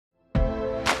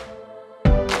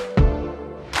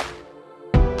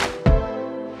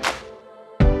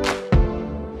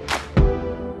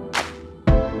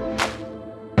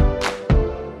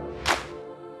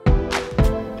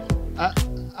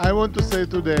I want to say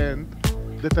to the end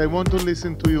that I want to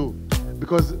listen to you,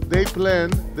 because they plan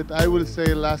that I will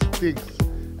say last things,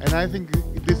 and I think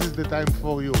this is the time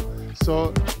for you.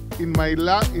 So in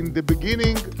the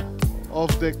beginning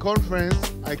of the conference,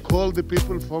 I call the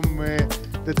people from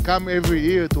that come every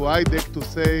year to IDEC to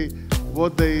say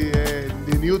what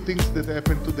the new things that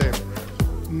happen to them.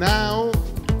 Now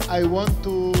I want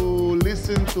to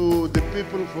listen to the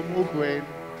people from Ukraine,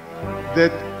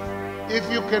 that if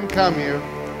you can come here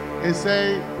and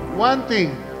say one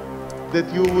thing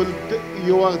that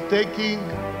you are taking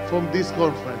from this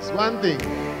conference, one thing,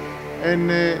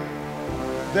 and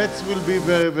that will be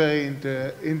very, very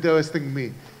interesting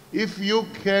me. If you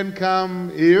can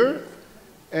come here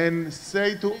and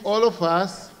say to all of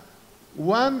us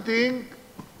one thing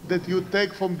that you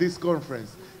take from this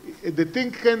conference. The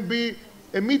thing can be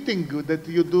a meeting that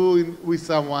you do with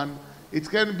someone. It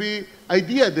can be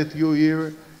idea that you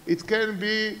hear. It can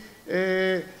be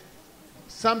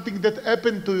something that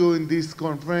happened to you in this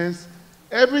conference.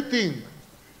 Everything.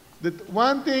 That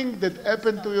one thing that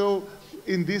happened to you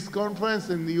in this conference,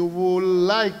 and you would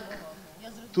like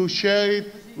to share it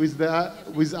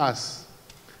with us.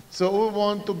 So who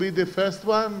want to be the first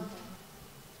one?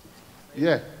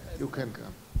 Yeah, you can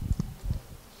come.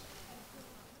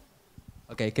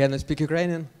 Okay, can I speak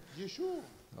Ukrainian? Yeah, sure.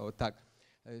 Oh, так.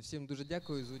 Всім дуже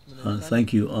дякую. Звуть мене Віталій.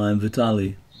 Thank you. I'm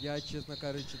Vitaly. Я, чесно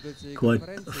кажучи, до цієї Quite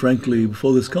конференції, frankly,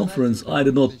 before this conference, I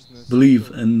did not believe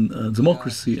in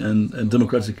democracy and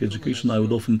democratic education. I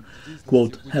would often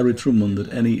quote Harry Truman that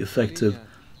any effective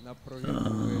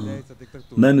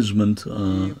management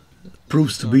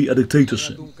proves to be a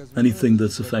dictatorship, anything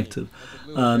that's effective.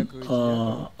 And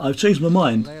I've changed my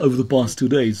mind over the past 2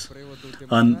 days,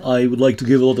 and I would like to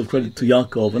give a lot of credit to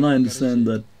Yaacov, and I understand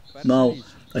that now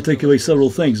I take away several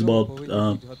things about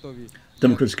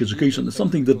democratic education. It's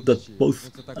something that both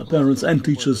parents and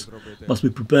teachers must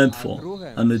be prepared for,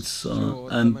 and it's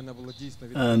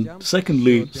and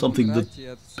secondly, something that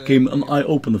became an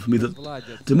eye-opener for me, that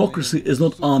democracy is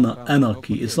not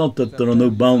anarchy. It's not that there are no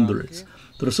boundaries.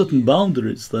 There are certain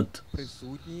boundaries that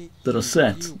are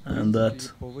set and that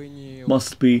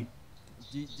must be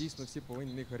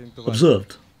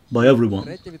observed by everyone.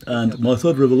 And my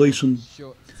third revelation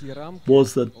was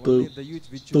that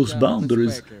those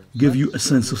boundaries give you a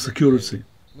sense of security,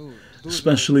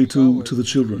 especially to the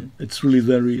children. It's really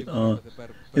very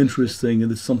interesting, and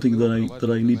it's something that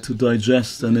I need to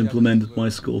digest and implement at my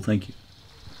school. Thank you.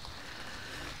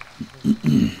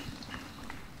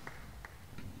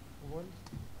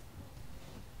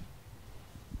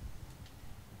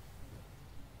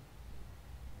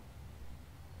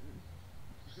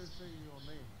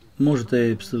 Можете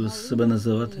себе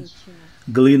називати?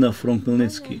 Галина from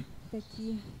Khmelnytsky.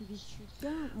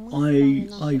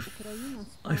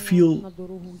 I feel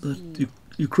that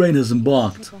Ukraine has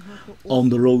embarked on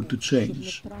the road to change,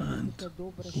 and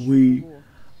we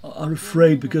are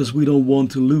afraid because we don't want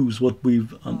to lose what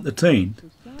we've attained.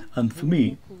 And for me,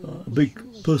 a big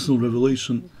personal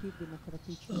revelation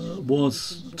was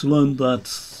to learn that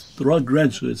there are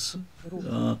graduates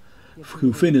who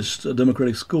finished a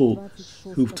democratic school,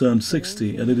 who've turned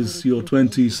 60, and it is your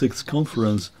 26th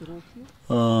conference.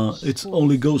 It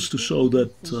only goes to show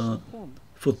that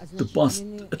for the past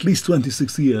at least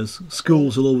 26 years,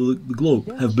 schools all over the globe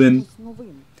have been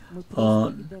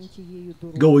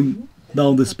going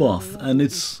down this path, and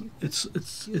it's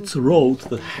a road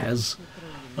that has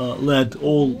led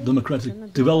all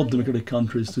developed democratic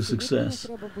countries to success.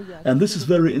 And this is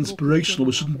very inspirational.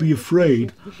 We shouldn't be afraid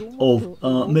of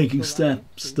making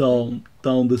steps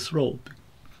down this road.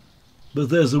 But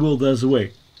there's a will, there's a way.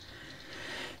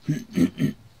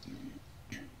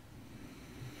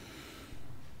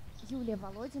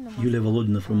 Yulia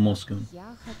Volodina from Moscow.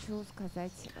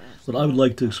 What I would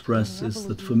like to express is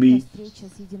that for me,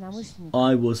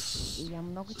 I was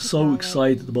so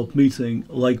excited about meeting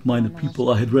like-minded people.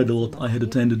 I had read a lot, I had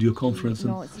attended your conference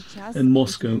in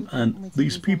Moscow, and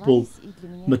these people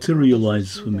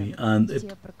materialized for me, and it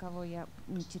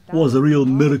was a real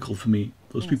miracle for me.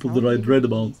 Those people that I'd read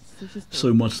about so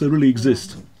much, they really exist.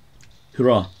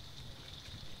 Hurrah!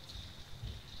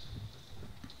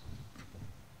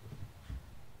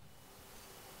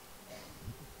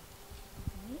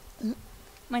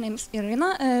 My name is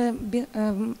Irina,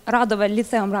 Radovel,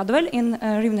 Lyceum Radovel in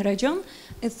Rivne region.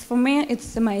 For me,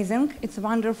 it's amazing. It's a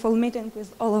wonderful meeting with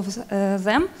all of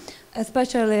them,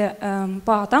 especially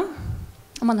Pata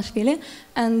Manashvili.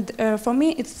 And for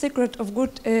me, it's secret of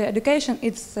good education.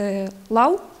 It's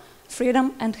love,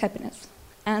 freedom, and happiness.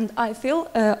 And I feel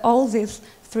all these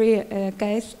three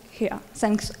guys here.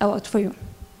 Thanks a lot for you.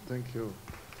 Thank you.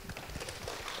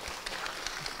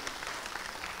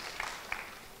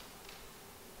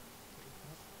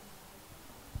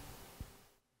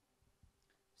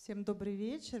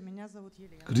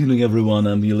 Good evening, everyone.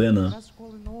 I'm Yelena.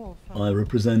 I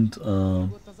represent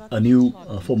a new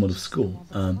format of school.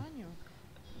 And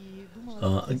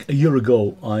a year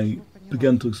ago, I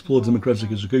began to explore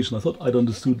democratic education. I thought I'd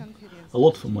understood a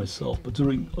lot for myself, but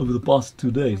over the past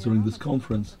 2 days, during this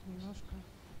conference,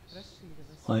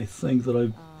 I think that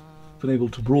I've been able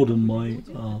to broaden my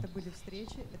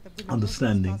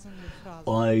understanding.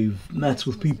 I've met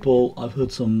with people, I've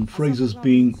heard some phrases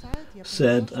being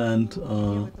said and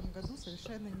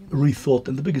rethought,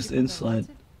 and the biggest insight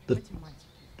that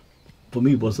for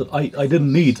me was that I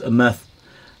didn't need a math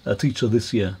teacher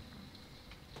this year.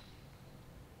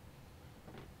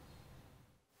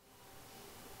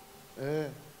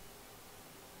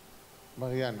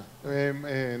 Mariana,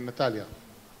 Natalia.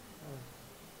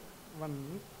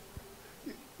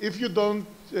 If you don't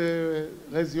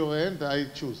raise your hand, I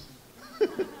choose.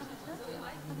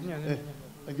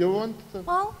 You want?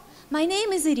 Well, my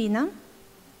name is Irina,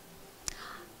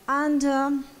 and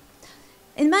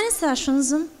in many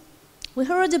sessions we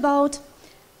heard about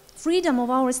freedom of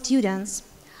our students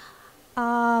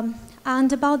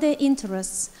and about their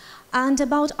interests and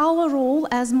about our role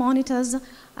as monitors,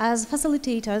 as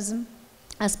facilitators,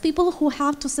 as people who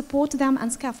have to support them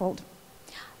and scaffold.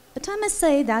 But I must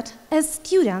say that as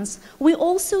students, we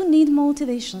also need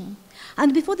motivation.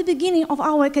 And before the beginning of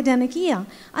our academic year,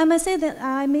 I may say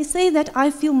that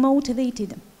I feel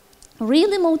motivated,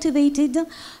 really motivated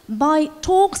by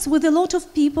talks with a lot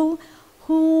of people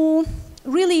who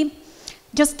really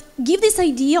just give this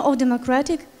idea of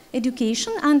democratic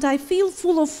education, and I feel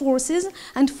full of forces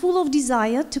and full of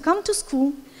desire to come to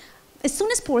school as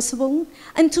soon as possible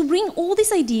and to bring all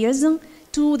these ideas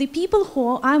to the people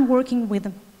who I'm working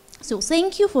with. So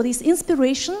thank you for this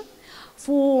inspiration,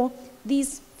 for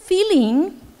this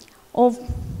feeling of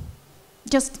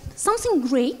just something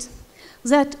great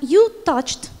that you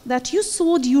touched, that you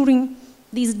saw during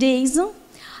these days,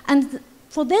 and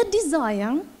for that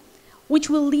desire which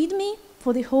will lead me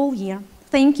for the whole year.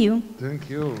 Thank you. Thank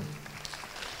you.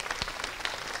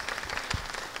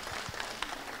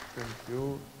 Thank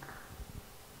you.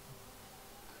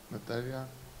 Natalia.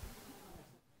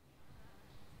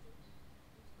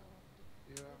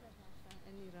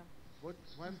 What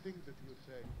one thing that you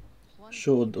say?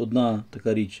 Що одна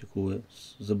така річ, яку ви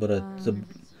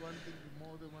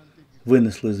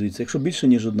винесли звідси. Якщо більше,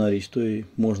 ніж одна річ, то і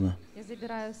можна. Я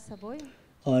забираю з собою.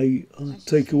 I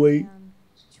take away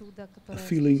a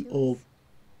feeling of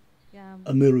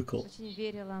a miracle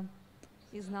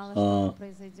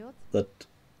that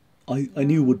I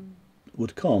knew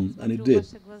would come, and it did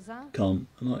come.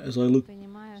 And as I look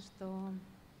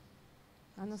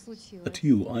at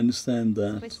you, I understand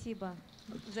that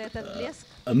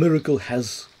a miracle has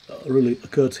really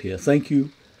occurred here. Thank you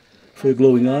for your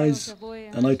glowing eyes,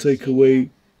 and I take away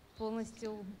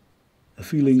a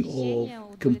feeling of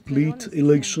complete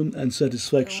elation and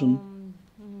satisfaction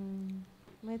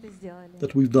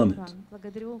that we've done it.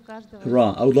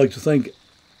 Hurrah! I would like to thank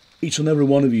each and every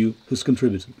one of you who's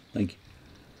contributed. Thank you.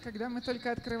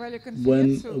 When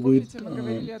we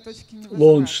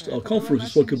launched our conference, we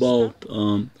spoke about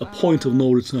a point of no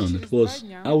return. It was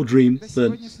our dream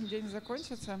that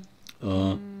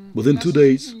within 2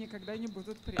 days,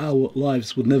 our lives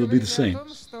would never be the same.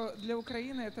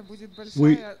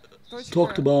 We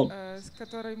talked about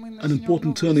an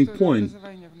important turning point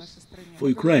for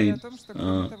Ukraine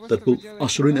that will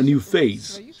usher in a new phase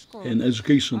in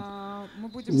education.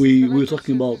 We were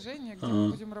talking about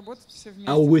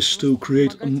our wish to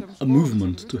create a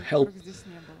movement to help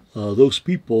those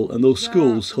people and those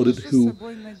schools who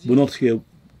were not here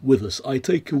with us. I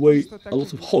take away a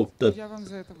lot of hope that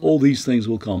all these things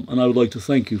will come, and I would like to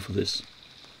thank you for this.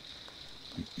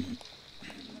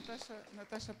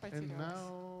 And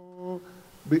now,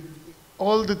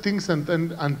 all the things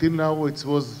until now, it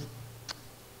was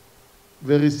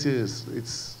very serious.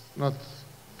 It's not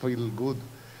feel good.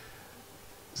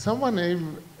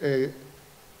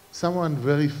 Someone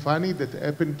very funny that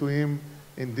happened to him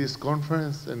in this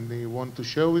conference, and he want to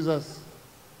share with us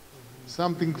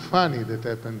something funny that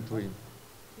happened to him.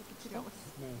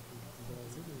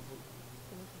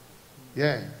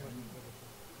 Yeah.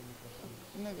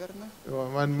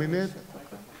 1 minute.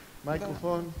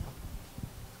 Microphone.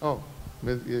 Oh,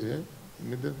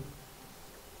 middle.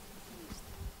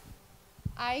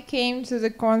 I came to the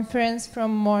conference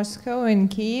from Moscow in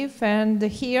Kyiv, and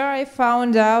here I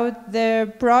found out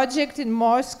the project in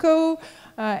Moscow,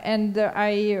 and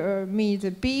I meet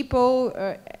the people,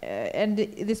 and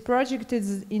this project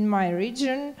is in my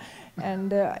region,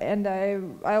 and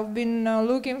I've been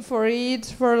looking for it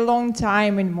for a long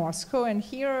time in Moscow, and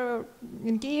here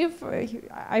in Kyiv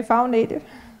I found it.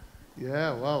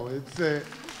 Yeah, wow.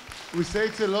 We say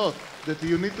it's a lot, that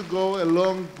you need to go a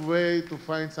long way to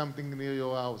find something near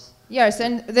your house. Yes,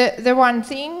 and the one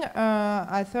thing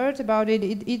I thought about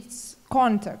it's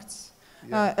contacts.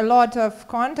 Yeah. A lot of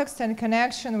contacts and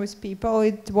connection with people.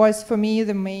 It was for me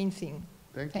the main thing.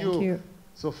 Thank you.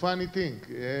 So funny thing.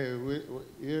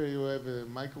 Here you have a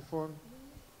microphone.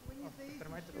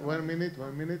 1 minute.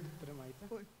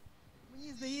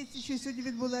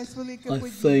 I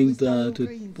think that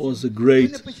it was a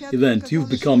great event. You've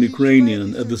become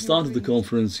Ukrainian. At the start of the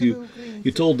conference,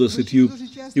 you told us that you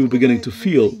were beginning to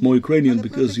feel more Ukrainian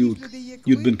because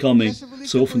you'd been coming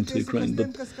so often to Ukraine. But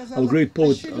our great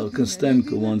poet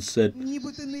Konstanko once said,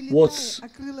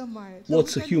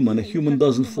 "What's a human? A human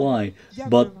doesn't fly,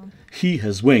 but he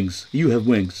has wings. You have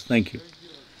wings." Thank you.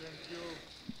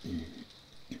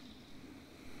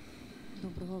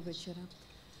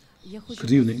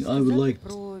 Good evening. I would like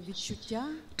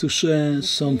to share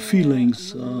some feelings,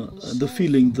 the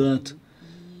feeling that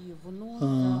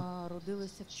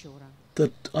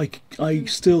I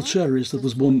still cherish, that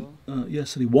was born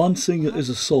yesterday. One singer is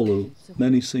a solo,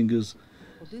 many singers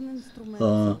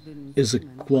is a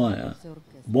choir.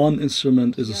 One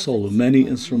instrument is a solo, many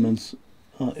instruments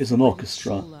is an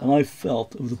orchestra. And I felt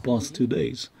over the past 2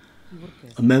 days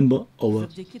a member of a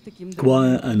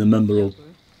choir and a member of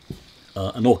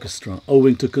an orchestra,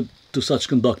 owing to such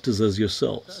conductors as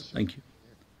yourselves. Thank you.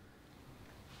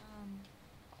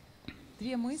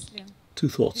 Two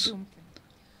thoughts.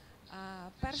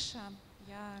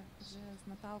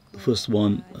 The first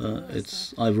one,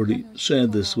 I've already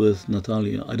shared this with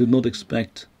Natalia. I did not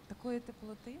expect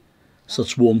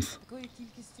such warmth.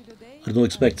 I did not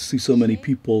expect to see so many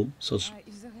people, such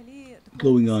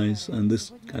glowing eyes, and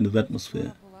this kind of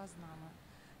atmosphere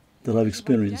that I've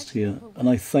experienced here. And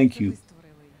I thank you,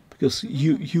 because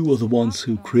you are the ones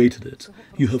who created it.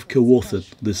 You have co-authored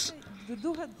this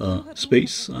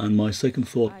space. And my second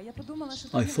thought,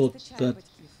 I thought that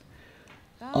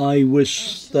I wish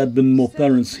there had been more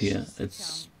parents here.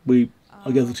 We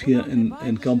are gathered here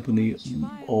in company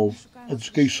of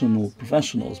educational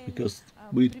professionals, because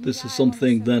this is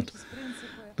something that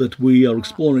we are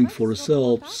exploring for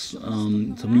ourselves,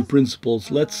 some new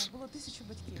principles. Let's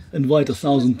invite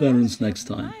 1,000 parents next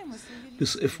time,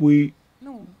 because if we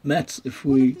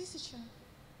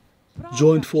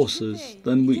joined forces,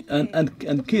 then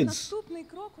and kids,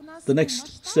 the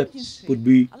next step would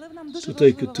be to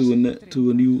take it to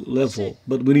a new level.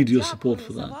 But we need your support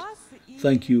for that.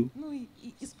 Thank you,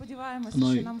 and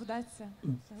I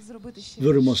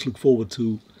very much look forward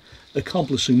to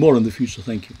accomplishing more in the future.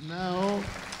 Thank you. Now,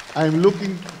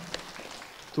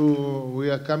 we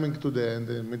are coming to the end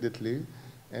immediately,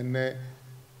 and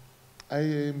I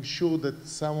am sure that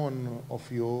someone of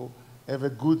you have a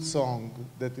good song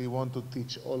that you want to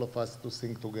teach all of us to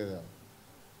sing together.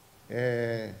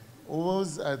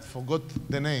 I forgot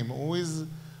the name. Who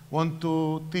want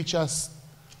to teach us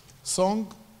song?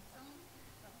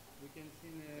 We can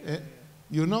sing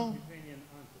you know? Ukrainian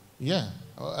anthem.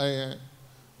 Yeah.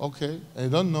 Okay. I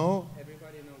don't know.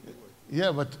 Everybody knows the words.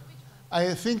 Yeah, but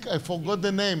I think I forgot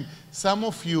the name. Some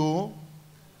of you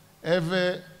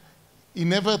he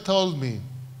never told me,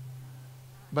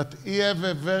 but he have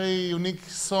a very unique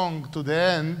song to the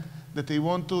end that he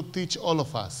want to teach all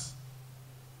of us.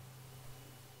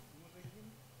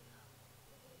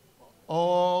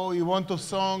 Or you want to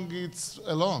song it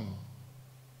alone?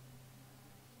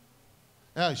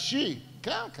 Yeah, she.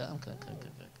 Come.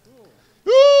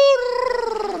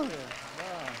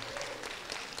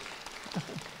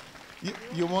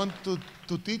 You want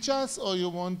to teach us, or you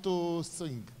want to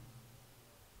sing?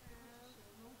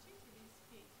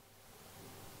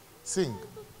 Sing.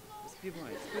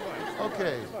 Співай.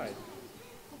 Okay. Співай.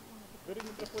 Бери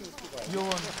мікрофон і співай. You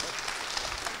want?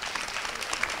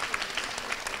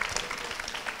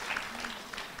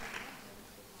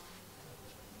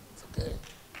 It's okay.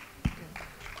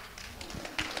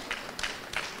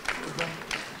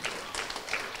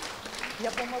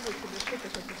 Я помогу тебе, что ты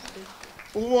хочешь спеть?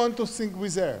 Who want to sing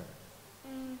with her?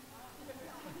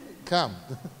 Come.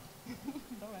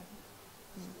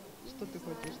 Что ты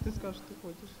хочешь? Ты скажешь, что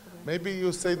хочешь. Maybe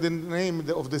you say the name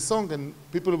of the song and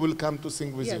people will come to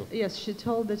sing with you. Yes, she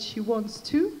told that she wants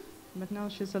to, but now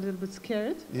she's a little bit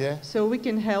scared. Yeah. So we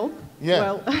can help. Yeah.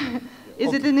 Well,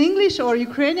 is it in English or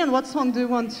Ukrainian? What song do you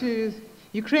want to?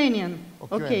 Ukrainian.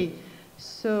 Okay.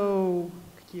 So,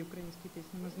 какие украинские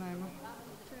песни мы знаем?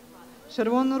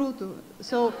 Червону руту.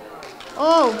 So,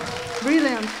 oh,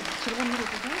 brilliant. Червону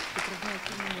руту, знаешь, ты знаешь?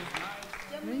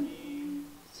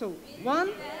 So, 1,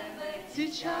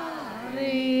 2,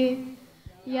 Чарли,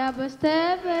 я без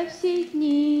тебе всі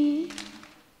дні,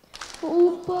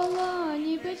 у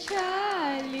полоні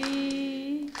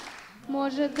печалі,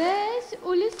 може, десь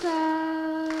у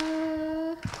лісах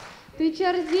ти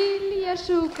чарділля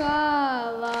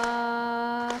шукала,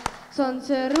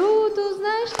 сонце руту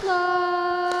знайшла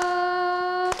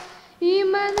і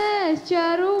мене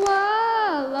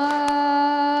зчарувала.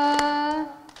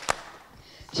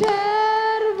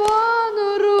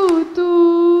 Червону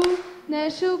руту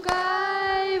не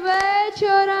шукай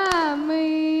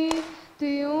вечорами,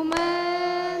 ти у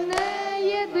мене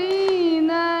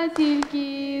єдина,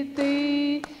 тільки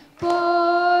ти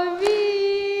повір,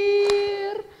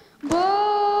 бо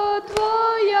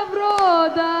твоя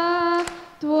врода,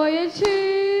 твоя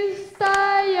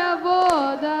чистая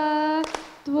вода,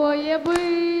 твоє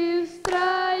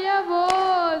бистрая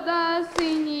вода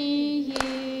синіх гір.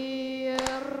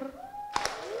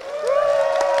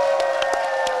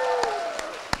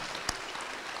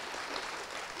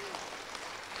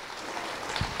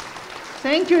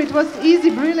 Thank you. It was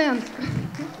easy, brilliant.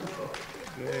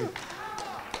 Great.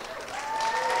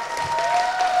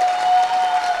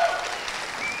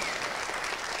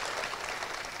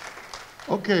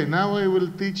 Okay, now I will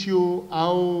teach you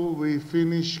how we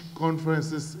finish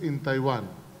conferences in Taiwan.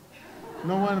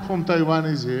 No one from Taiwan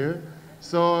is here,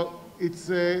 so it's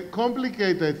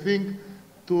complicated, I think,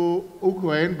 to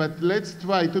Ukraine, but let's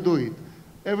try to do it.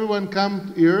 Everyone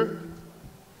come here.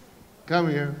 Come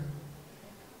here.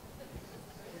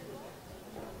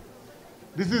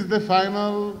 This is the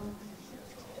final,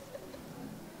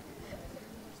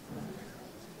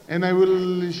 and I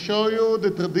will show you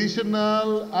the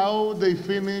traditional, how they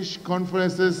finish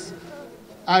conferences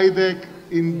IDEC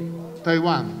in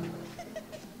Taiwan.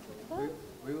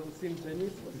 We will sing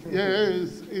Chinese?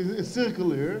 Yes, it's a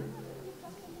circle here.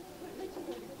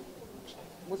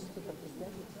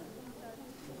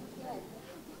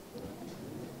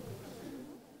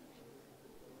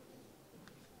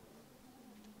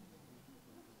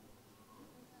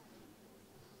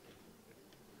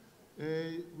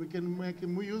 We can make a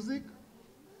music.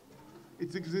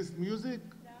 It exists music.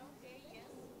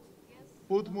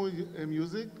 Put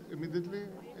music immediately.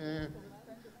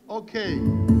 Okay.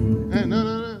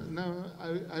 No.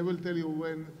 I will tell you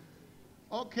when.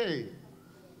 Okay.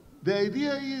 The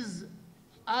idea is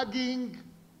hugging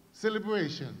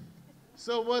celebration.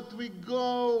 So what we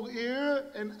go here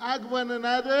and hug one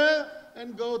another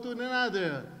and go to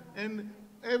another. And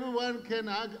everyone can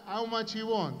hug how much he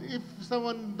wants. If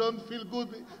someone don't feel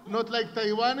good, not like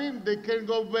Taiwanin, they can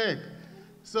go back.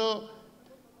 So,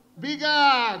 big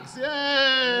hugs,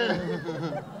 yeah!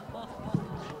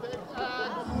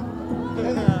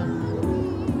 Big hugs.